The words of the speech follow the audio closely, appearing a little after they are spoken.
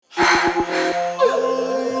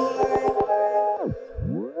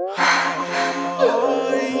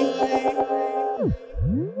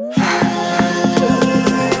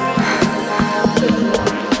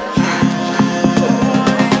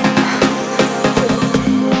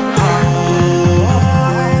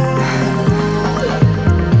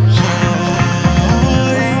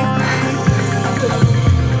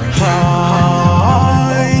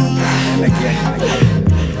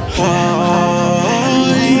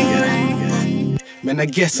Man, I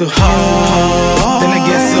get so high, then I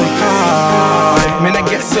get so high. Man, I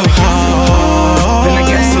get so high, then I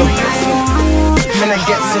get so high. Man, I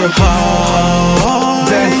get so high,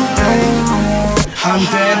 then I'm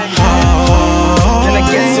then high. Then I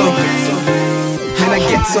get so, then I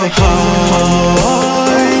get so high.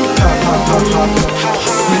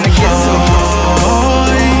 Man, I get so high.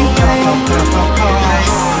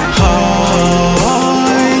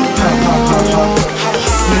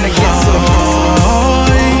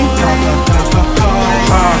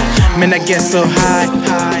 Man, I get so high.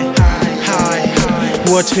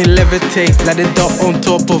 Watch me levitate like the dot on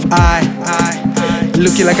top of I.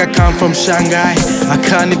 Looking like I come from Shanghai. I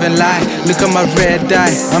can't even lie. Look at my red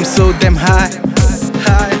eye. I'm so damn high.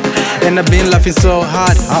 And I've been laughing so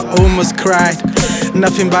hard, I almost cried.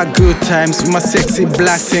 Nothing but good times with my sexy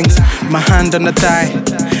black things. My hand on the thigh.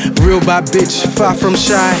 Real bad bitch, far from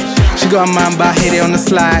shy. She got a man but hit it on the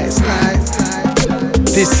slides.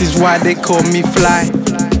 This is why they call me fly.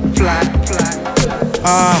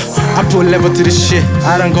 I put level to this shit,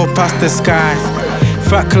 I don't go past the sky.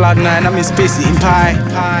 Fat cloud 9, I'm in space eating pie.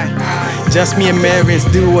 Just me and Marians,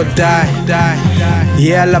 do or die.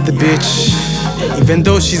 Yeah, I love the bitch, even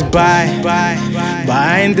though she's bi. But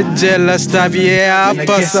I ain't the jealous type, yeah, I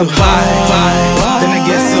bust a bi. Then I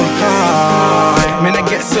get so high. Man, I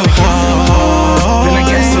get so high. Then I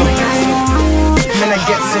get so, man, I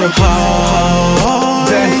get so high.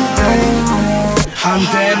 Then I'm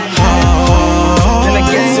then high. Then I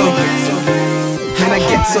get so, then I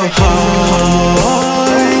get so high.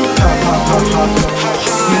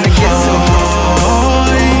 Then I get so high.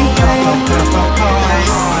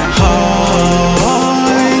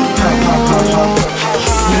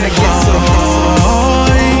 Then I get so high.